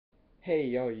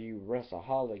Hey all you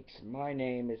wrestleholics, my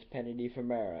name is Penny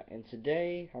DeFamara, and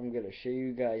today I'm going to show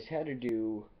you guys how to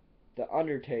do The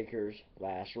Undertaker's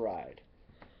Last Ride.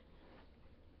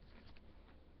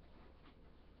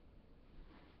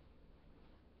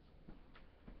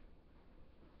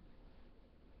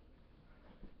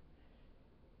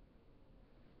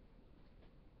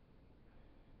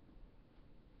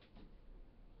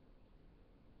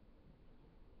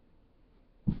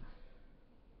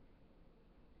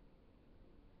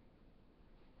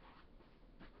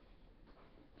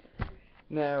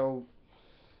 Now,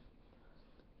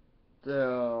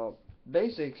 the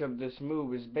basics of this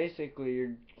move is basically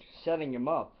you're setting him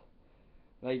up.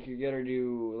 Like you're going to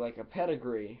do like a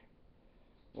pedigree,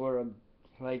 or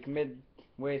like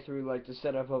midway through like the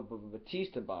setup of a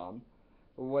Batista bomb.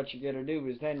 But what you're going to do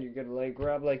is then you're going to like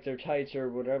grab like their tights or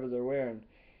whatever they're wearing.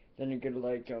 Then you're going to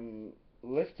like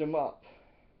lift them up.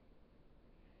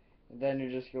 And then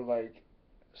you're just going to like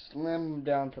slim them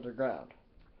down to the ground.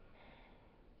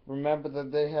 Remember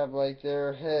that they have like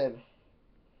their head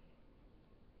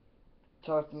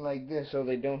something like this so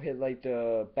they don't hit like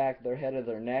the back of their head or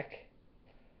their neck,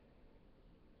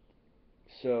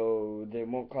 so they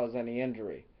won't cause any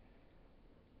injury.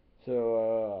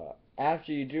 So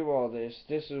after you do all this,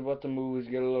 this is what the move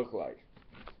is going to look like.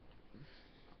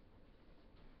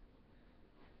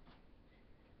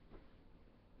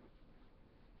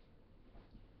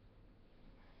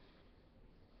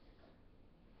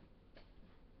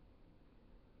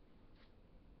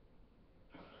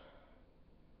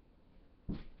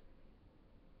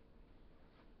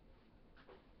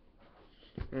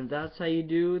 And that's how you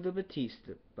do the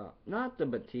Batista bomb. Not the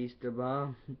Batista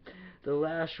bomb, the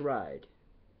Last Ride.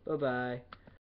 Bye bye.